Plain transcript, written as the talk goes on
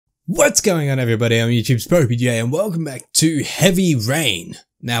What's going on, everybody? I'm YouTube's popeyJN and welcome back to Heavy Rain.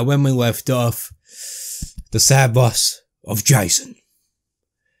 Now, when we left off, the sad loss of Jason.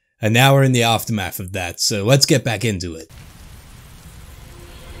 And now we're in the aftermath of that, so let's get back into it.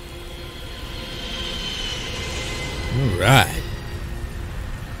 Alright.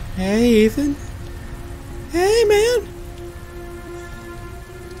 Hey, Ethan. Hey, man.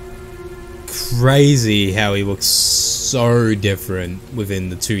 Crazy how he looks so different within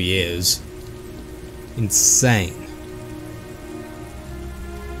the 2 years. Insane.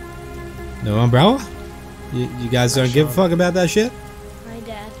 No umbrella? You guys don't give a fuck about that shit? Hi,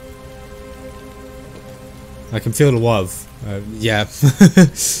 Dad. I can feel the love. Yeah.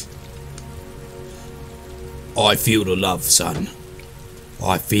 I feel the love, son.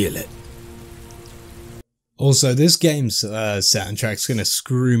 I feel it. Also, this game's soundtrack's gonna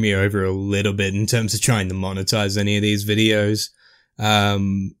screw me over a little bit in terms of trying to monetize any of these videos.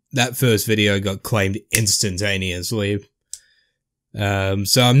 That first video got claimed instantaneously.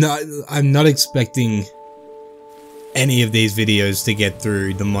 So I'm not expecting any of these videos to get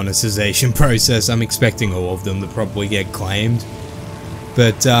through the monetization process. I'm expecting all of them to probably get claimed.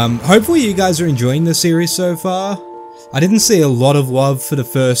 But hopefully you guys are enjoying the series so far. I didn't see a lot of love for the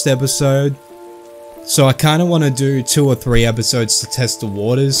first episode, so I kind of want to do 2 or 3 episodes to test the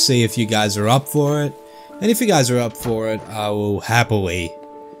waters, see if you guys are up for it. And if you guys are up for it, I will happily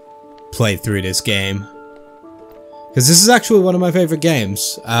play through this game. Because this is actually one of my favorite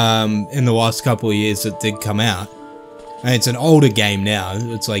games in the last couple of years that did come out. And it's an older game now,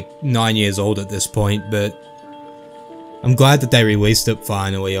 it's like 9 years old at this point, but I'm glad that they released it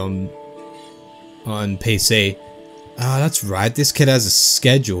finally on PC. Ah, that's right, this kid has a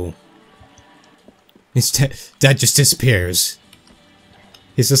schedule. His dad just disappears.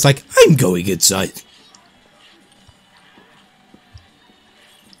 He's just like, I'm going inside.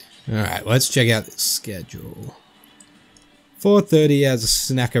 Alright, let's check out the schedule. 4:30 as a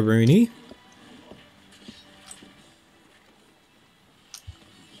snackaroony.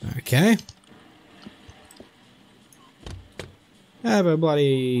 Okay. Have a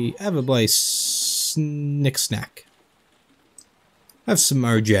bloody snack. Have some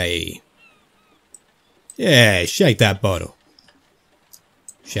OJ. Yeah, shake that bottle.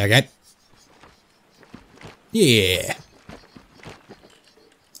 Shake it. Yeah.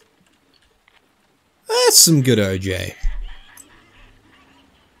 That's some good OJ.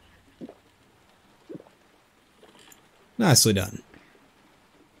 Nicely done.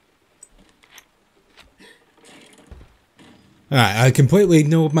 Alright, I completely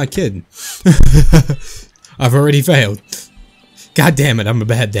ignored my kid. I've already failed. God damn it, I'm a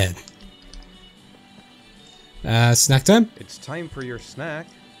bad dad. Snack time? It's time for your snack.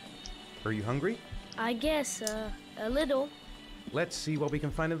 Are you hungry? I guess, a little. Let's see what we can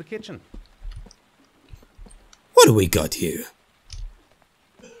find in the kitchen. What do we got here?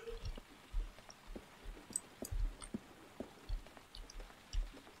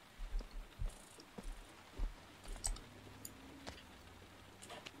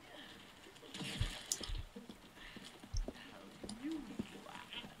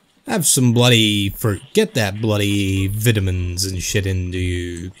 Have some bloody, forget that bloody vitamins and shit into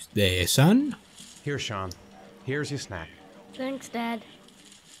you there, son. Here, Shaun. Here's your snack. Thanks, Dad.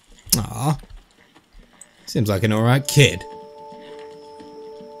 Aw. Seems like an alright kid.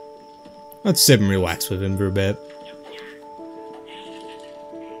 Let's sit and relax with him for a bit.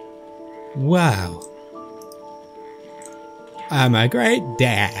 Wow. I'm a great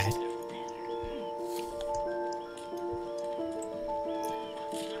dad.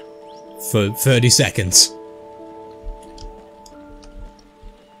 For 30 seconds.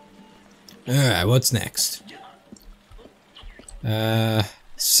 Alright, what's next?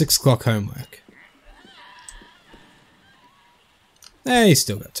 6 o'clock homework. Hey,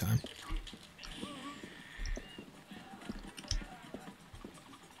 still got time.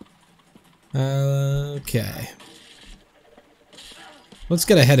 Okay. Let's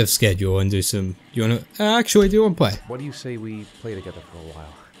get ahead of schedule and do some... You wanna... actually, do you wanna play? What do you say we play together for a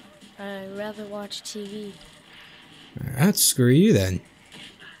while? I'd rather watch TV. Alright, screw you then.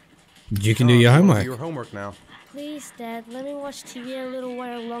 You can do your homework. Your homework now. Please, Dad, let me watch TV a little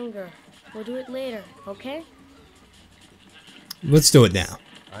while longer. We'll do it later, okay? Let's do it now.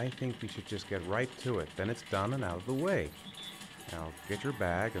 I think we should just get right to it. Then it's done and out of the way. Now, get your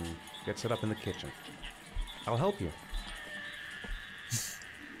bag and get set up in the kitchen. I'll help you.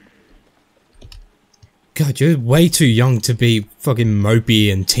 God, you're way too young to be fucking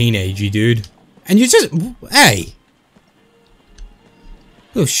mopey and teenagey, dude. And you just... Hey!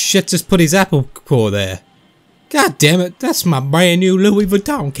 Little shit just put his apple core there. God damn it, that's my brand new Louis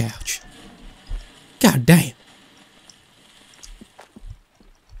Vuitton couch. God damn.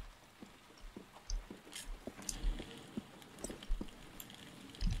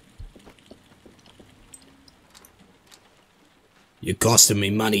 You're costing me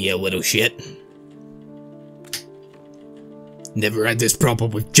money, you little shit. Never had this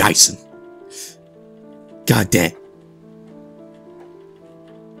problem with Jason. God damn.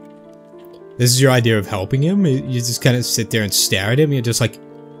 This is your idea of helping him? You just kind of sit there and stare at him? You're just like...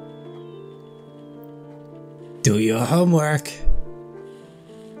 Do your homework.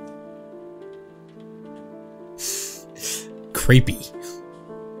 Creepy.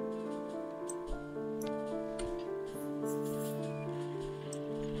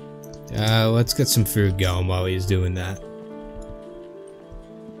 Let's get some food going while he's doing that.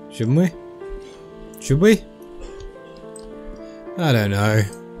 Shouldn't we? Should we? I don't know.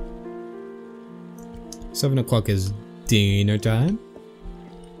 7 o'clock is dinner time.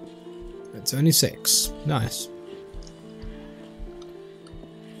 It's only 6. Nice.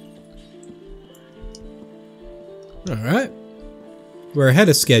 Alright. We're ahead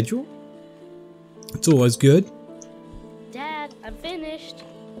of schedule. It's always good. Dad, I'm finished.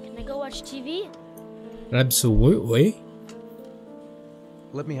 Can I go watch TV? Absolutely.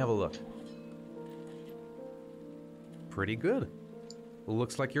 Let me have a look. Pretty good.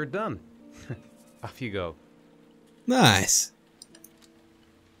 Looks like you're done. Off you go. Nice.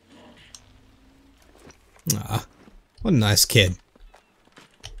 Ah, what a nice kid.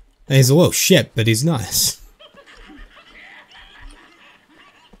 And he's a little shit, but he's nice.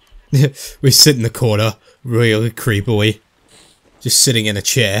 We sit in the corner, really creepily, just sitting in a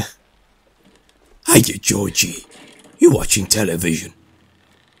chair. Hiya, Georgie. You watching television?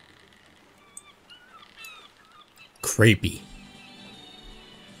 Creepy.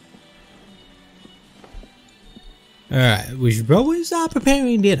 Alright, we should probably start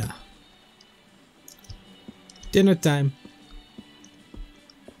preparing dinner. Dinner time.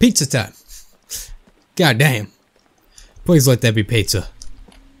 Pizza time. God damn. Please let that be pizza.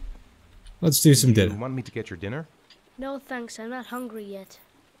 Let's do some dinner. You want me to get your dinner? No thanks, I'm not hungry yet.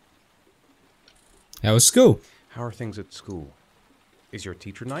 How was school? How are things at school? Is your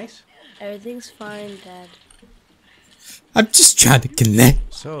teacher nice? Everything's fine, Dad. I'm just trying to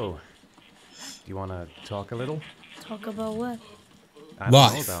connect. So, do you want to talk a little? Talk about what? I don't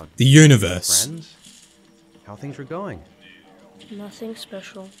Life. know, about The universe. friends? How things are going? Nothing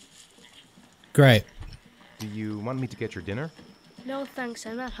special. Great. Do you want me to get your dinner? No thanks,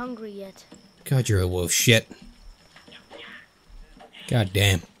 I'm not hungry yet. God, you're a little shit. God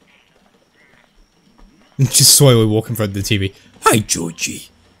damn. Just slowly walk in front of the TV. Hi, Georgie.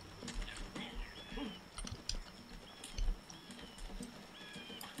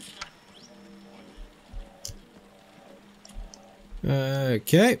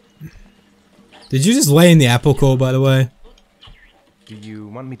 Okay. Did you just lay in the apple core, by the way? Do you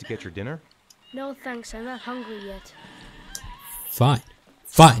want me to get your dinner? No thanks, I'm not hungry yet. Fine.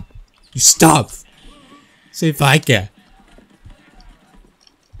 Fine. You starve. See if I can.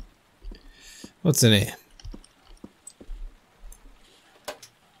 What's in here?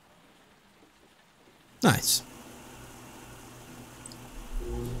 Nice.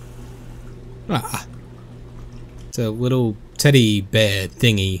 Ah. It's a little teddy bear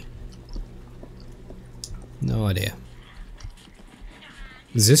thingy. No idea.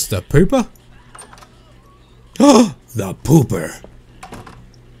 Is this the pooper? Oh, the pooper.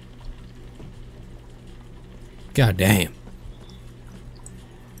 God damn.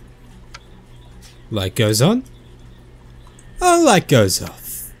 Light goes on. Oh, light goes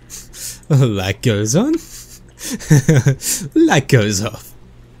off. Light goes on. Light goes off.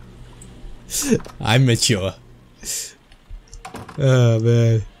 I'm mature. Oh,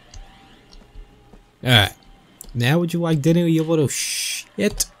 man. Alright. Now would you like dinner, you little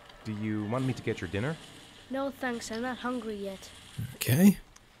shit? Do you want me to get your dinner? No thanks, I'm not hungry yet. Okay.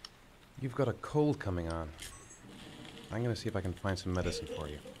 You've got a cold coming on. I'm gonna see if I can find some medicine for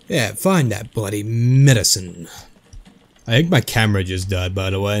you. Yeah, find that bloody medicine. I think my camera just died, by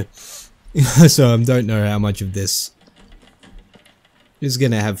the way. So I don't know how much of this is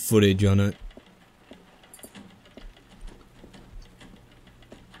gonna have footage on it.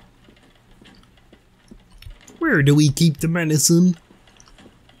 Where do we keep the medicine?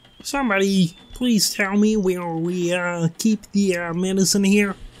 Somebody, please tell me where we keep the medicine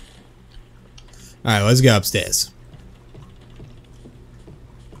here. Alright, let's go upstairs.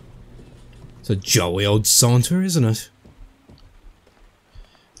 It's a jolly old saunter, isn't it?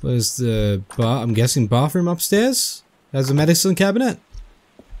 Where's the bar? I'm guessing bathroom upstairs? Has a medicine cabinet?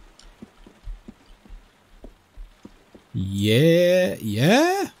 Yeah,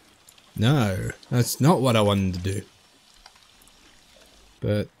 yeah? No, that's not what I wanted to do.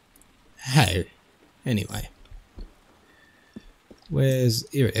 But, hey, anyway.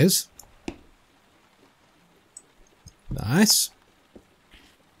 Here it is. Nice.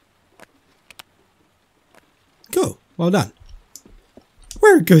 Cool, well done.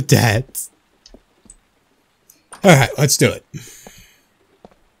 We're good dads. Alright, let's do it.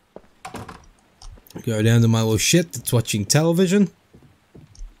 Go down to my little shit that's watching television.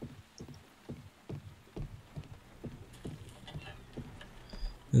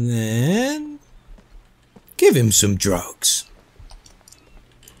 And then give him some drugs.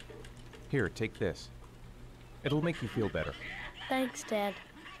 Here, take this. It'll make you feel better. Thanks, Dad.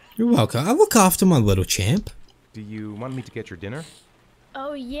 You're welcome. I look after my little champ. Do you want me to get your dinner?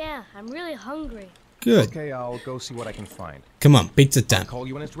 Oh yeah, I'm really hungry. Good. Okay, I'll go see what I can find. Come on, pizza I'll time. call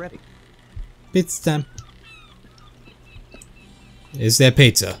you when it's ready. Pizza time. Is there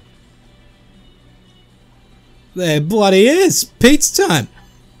pizza? There bloody is! Pizza time!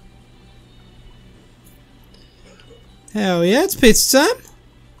 Hell yeah, it's pizza time!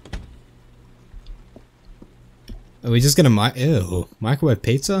 Are we just gonna microwave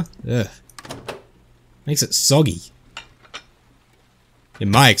pizza? Ugh. Makes it soggy.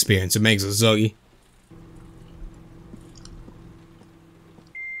 In my experience, it makes it soggy.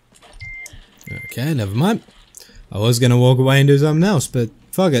 Okay, never mind. I was gonna walk away and do something else, but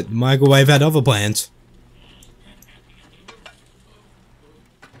fuck it, microwave had other plans.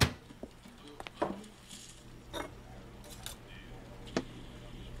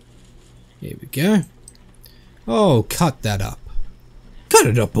 Here we go. Oh, cut that up. Cut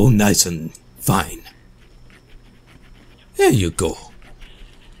it up all nice and fine. There you go.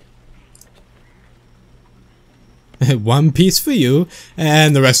 One piece for you,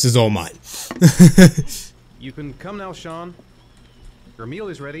 and the rest is all mine. You can come now, Shaun. Your meal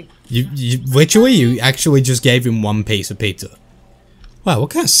is ready. You actually just gave him one piece of pizza. Wow,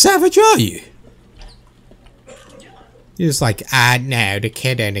 what kind of savage are you? You're just like, no, the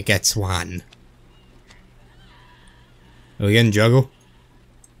kid only gets one. Are we getting juggle?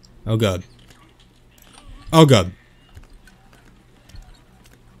 Oh god. Oh god.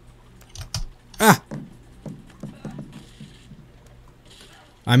 Ah!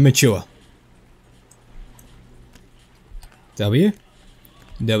 I'm mature. W.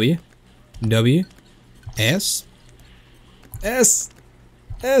 W. W. S. S.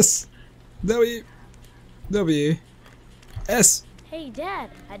 S. W. W. S. Hey, Dad,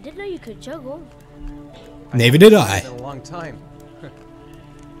 I didn't know you could juggle. Neither did I. It's been a long time.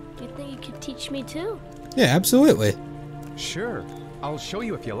 Do you think you could teach me too? Yeah, absolutely. Sure. I'll show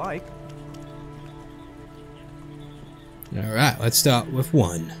you if you like. Alright, let's start with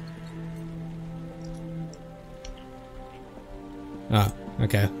 1. Oh,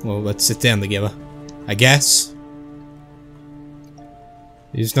 okay. Well, let's sit down together. I guess.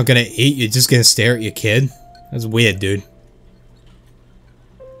 You're just not gonna eat, you're just gonna stare at your kid? That's weird, dude.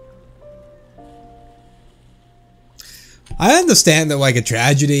 I understand that, like, a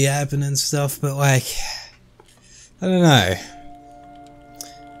tragedy happened and stuff, but, like, I don't know.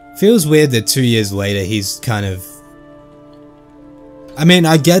 Feels weird that 2 years later he's kind of... I mean,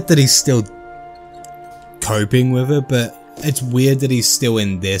 I get that he's still coping with it, but it's weird that he's still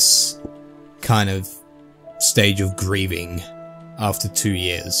in this kind of stage of grieving after 2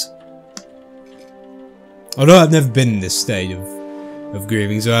 years. Although I've never been in this stage of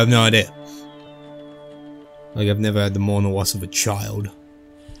grieving, so I have no idea. Like, I've never had the mourning loss of a child.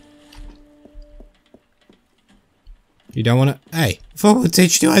 You don't wanna... Hey, if I want to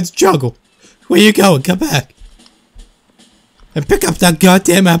teach you how to juggle, where you going? Come back. And pick up that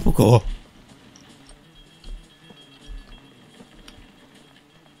goddamn apple core.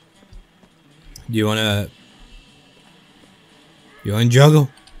 You wanna juggle?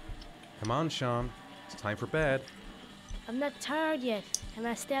 Come on, Shaun. It's time for bed. I'm not tired yet. Can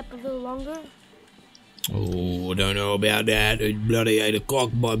I stay up a little longer? Oh, I don't know about that. It's bloody 8 o'clock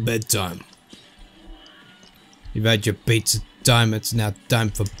by bedtime. You've had your pizza time, it's now time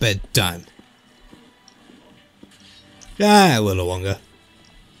for bedtime. Ah, a little longer.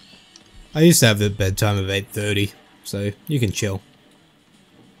 I used to have the bedtime of 8:30, so you can chill.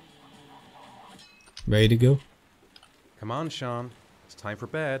 Ready to go? Come on, Shaun. It's time for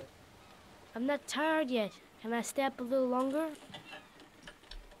bed. I'm not tired yet. Can I stay up a little longer?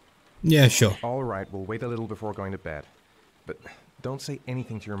 Yeah, sure. All right, we'll wait a little before going to bed. But don't say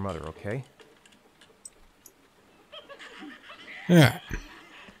anything to your mother, okay? Alright.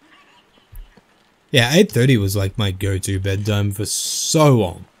 Yeah, 8:30 was like my go-to bedtime for so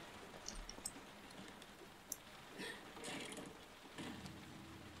long.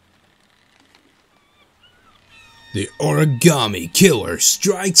 The origami killer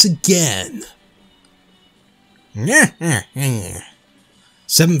strikes again.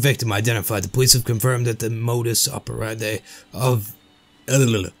 7th victim identified. The police have confirmed that the modus operandi of...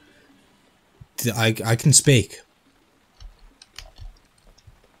 I can speak.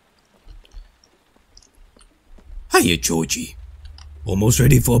 Hiya, Georgie. Almost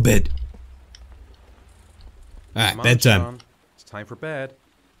ready for bed. Alright, bedtime. Shaun. It's time for bed.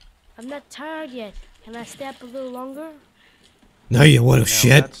 I'm not tired yet. Can I stay up a little longer? No, you little Now,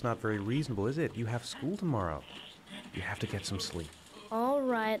 shit. that's not very reasonable, is it? You have school tomorrow. You have to get some sleep.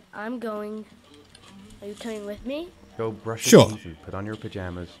 Alright, I'm going. Are you coming with me? Go brush Sure. your teeth and put on your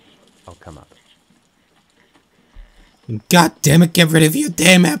pajamas. I'll come up. God damn it, get rid of your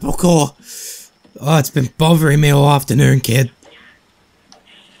damn apple core. Oh, it's been bothering me all afternoon, kid.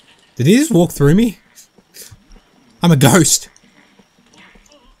 Did he just walk through me? I'm a ghost.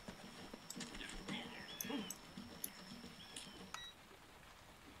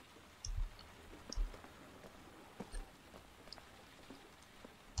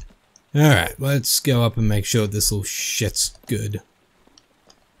 Alright, let's go up and make sure this little shit's good.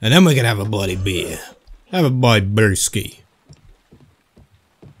 And then we can have a bloody beer. Have a bloody brewski.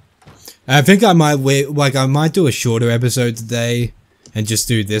 I think I might wait, like I might do a shorter episode today and just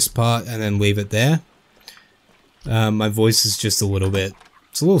do this part and then leave it there. My voice is just a little bit,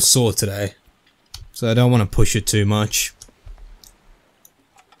 it's a little sore today. So I don't want to push it too much.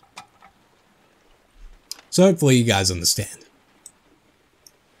 So hopefully you guys understand.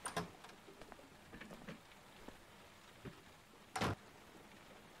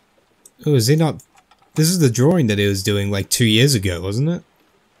 Oh, is he not? This is the drawing that he was doing like 2 years ago, wasn't it?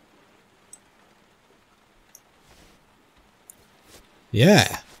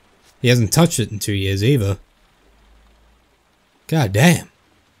 Yeah. He hasn't touched it in 2 years either. God damn.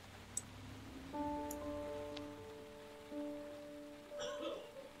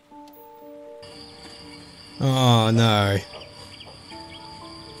 Oh no.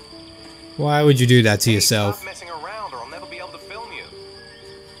 Why would you do that to yourself? Stop messing around or I'll never be able to film you.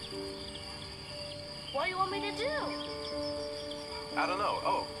 What do you want me to do? I don't know.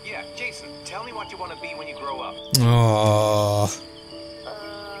 Oh, yeah, Jason, tell me what you want to be when you grow up. Oh.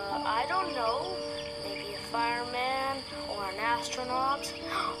 I don't know. Maybe a fireman or an astronaut.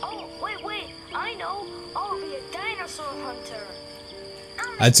 Oh, wait, I know. I'll be a dinosaur hunter.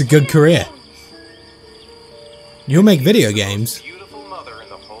 That's a good career. You'll make video games. Beautiful mother in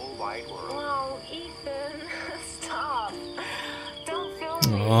the whole wide world. Whoa, Ethan, stop. Don't film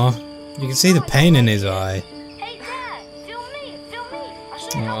me. Aw. You can see the pain in his eye. Hey, Dad, film me. I'll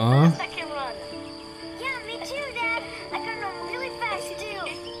show you Aw. how fast I can run. Yeah, me too, Dad. I can run really fast, too.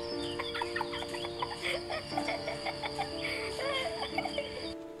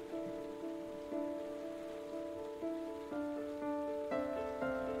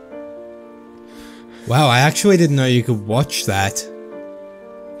 Wow, I actually didn't know you could watch that.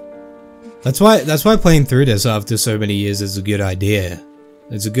 That's why playing through this after so many years is a good idea.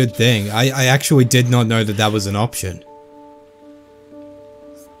 It's a good thing. I actually did not know that that was an option.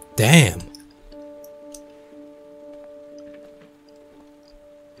 Damn.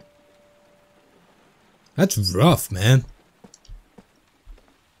 That's rough, man.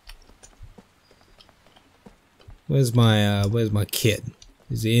 Where's my kid?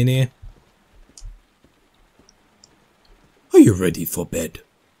 Is he in here? Are you ready for bed?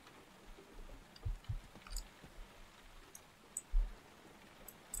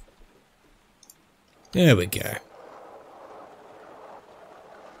 There we go.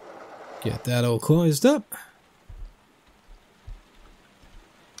 Get that all closed up.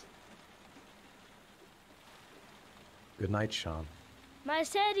 Good night, Shaun. My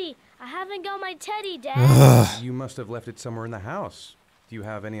teddy. I haven't got my teddy, Dad. You must have left it somewhere in the house. Do you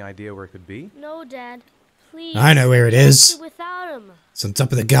have any idea where it could be? No, Dad. Please. I know where it is. Without him. It's on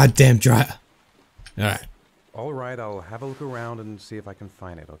top of the goddamn dryer. Alright. All right, I'll have a look around and see if I can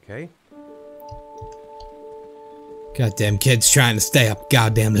find it, okay? Goddamn kid's trying to stay up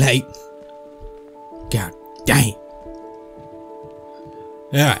goddamn late. God dang.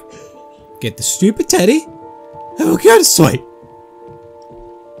 Alright. Get the stupid teddy. And we'll go to sleep.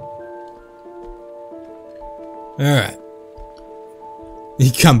 Alright.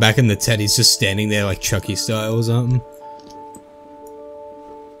 You come back and the teddy's just standing there like Chucky style or something.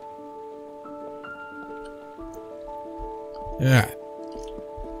 Alright.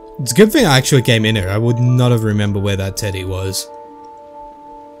 It's a good thing I actually came in here. I would not have remembered where that teddy was.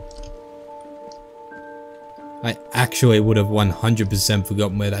 I actually would have 100%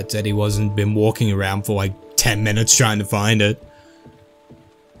 forgotten where that teddy was and been walking around for like 10 minutes trying to find it.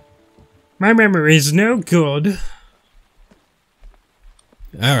 My memory is no good.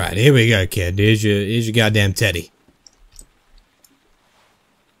 Alright, here we go, kid. Here's your goddamn teddy.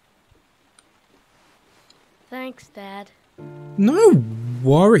 Thanks, Dad. No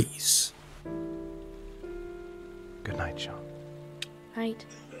worries. Good night, Shaun. Night.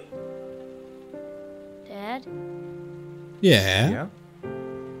 Dad, Yeah? Yeah?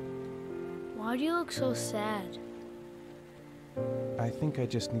 why do you look so sad? I think I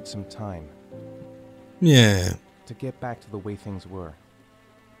just need some time Yeah. to get back to the way things were.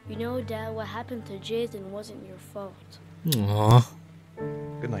 You know, Dad, what happened to Jason wasn't your fault. Aw.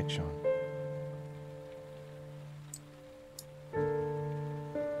 Good night, Shaun.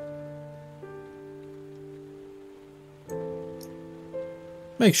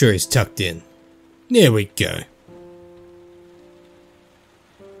 Make sure he's tucked in. There we go.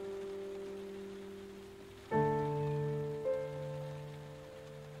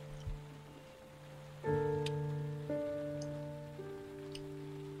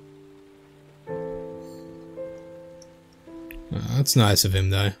 Oh, that's nice of him,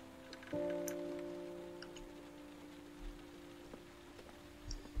 though.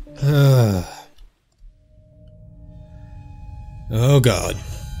 Oh god.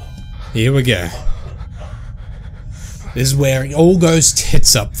 Here we go. This is where it all goes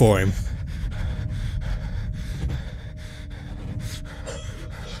tits up for him.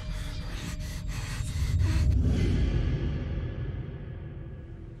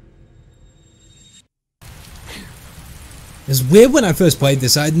 It's weird when I first played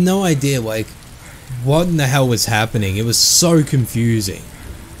this, I had no idea, like, what in the hell was happening. It was so confusing.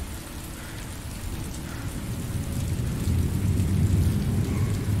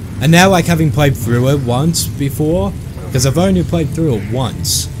 And now, like, having played through it once before, because I've only played through it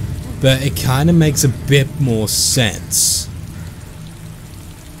once, but it kind of makes a bit more sense.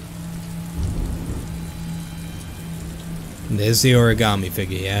 And there's the origami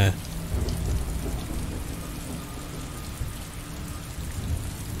figure, yeah.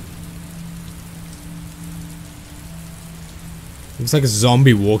 Looks like a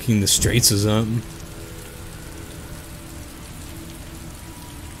zombie walking the streets or something.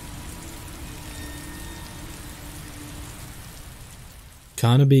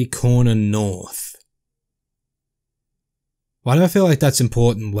 Carnaby Corner North. Why do I feel like that's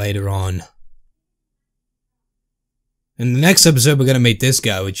important later on? In the next episode we're gonna meet this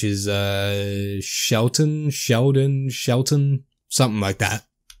guy, which is Sheldon, something like that.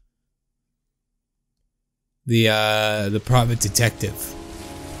 The private detective.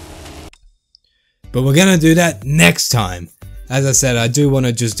 But we're gonna do that next time. As I said, I do want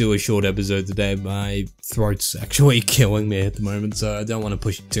to just do a short episode today. My throat's actually killing me at the moment, so I don't want to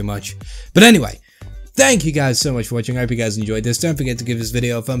push it too much. But anyway, thank you guys so much for watching. I hope you guys enjoyed this. Don't forget to give this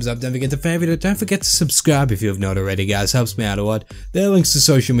video a thumbs up. Don't forget to favorite it. Don't forget to subscribe if you have not already, guys. Helps me out a lot. There are links to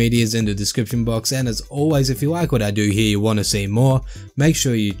social medias in the description box. And as always, if you like what I do here, you want to see more, make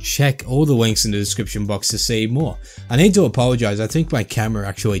sure you check all the links in the description box to see more. I need to apologize. I think my camera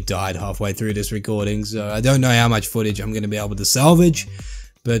actually died halfway through this recording, so I don't know how much footage I'm going to be able to salvage.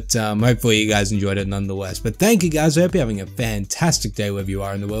 But hopefully you guys enjoyed it nonetheless. But thank you guys. I hope you're having a fantastic day wherever you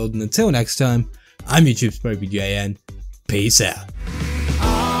are in the world. And until next time, I'm YouTube's popeyJN. Peace out.